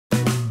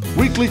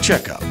Weekly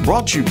Checkup,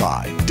 brought to you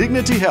by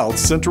Dignity Health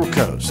Central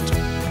Coast.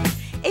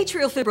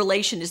 Atrial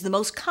fibrillation is the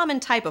most common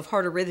type of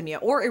heart arrhythmia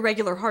or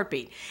irregular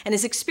heartbeat and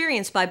is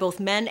experienced by both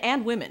men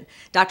and women.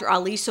 Dr.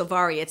 Ali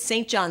Sovari at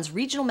St. John's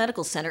Regional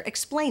Medical Center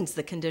explains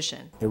the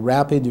condition. A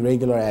rapid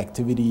irregular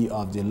activity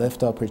of the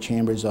left upper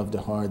chambers of the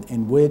heart,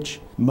 in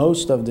which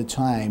most of the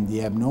time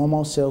the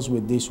abnormal cells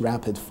with this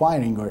rapid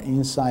firing are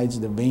inside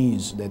the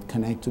veins that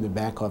connect to the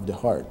back of the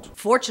heart.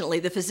 Fortunately,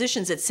 the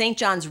physicians at St.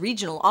 John's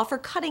Regional offer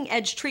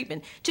cutting-edge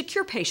treatment to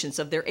cure patients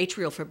of their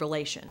atrial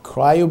fibrillation.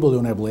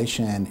 Cryoballoon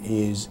ablation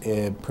is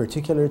a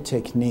particular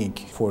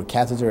technique for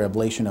catheter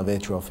ablation of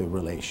atrial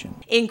fibrillation.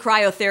 In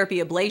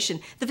cryotherapy ablation,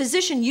 the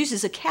physician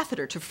uses a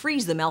catheter to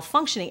freeze the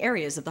malfunctioning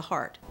areas of the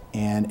heart.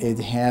 And it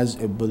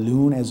has a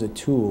balloon as a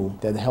tool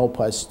that helps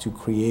us to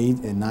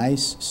create a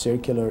nice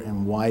circular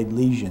and wide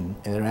lesion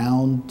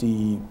around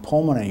the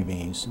pulmonary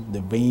veins,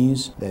 the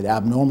veins that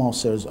abnormal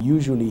cells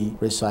usually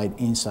reside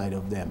inside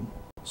of them.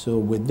 So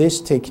with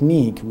this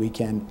technique, we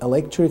can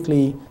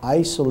electrically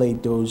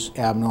isolate those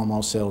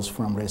abnormal cells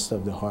from the rest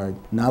of the heart,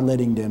 not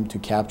letting them to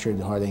capture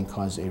the heart and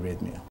cause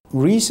arrhythmia.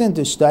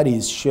 Recent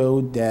studies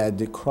showed that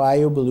the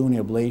cryoballoon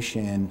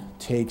ablation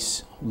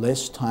takes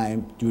less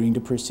time during the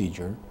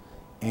procedure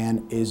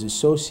and is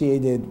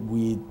associated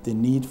with the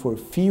need for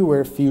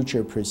fewer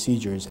future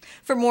procedures.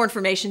 For more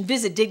information,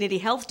 visit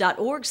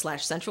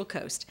dignityhealth.org/Central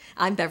Coast.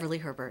 I'm Beverly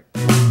Herbert.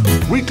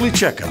 Weekly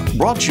Checkup,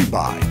 brought to you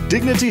by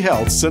Dignity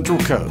Health Central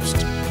Coast.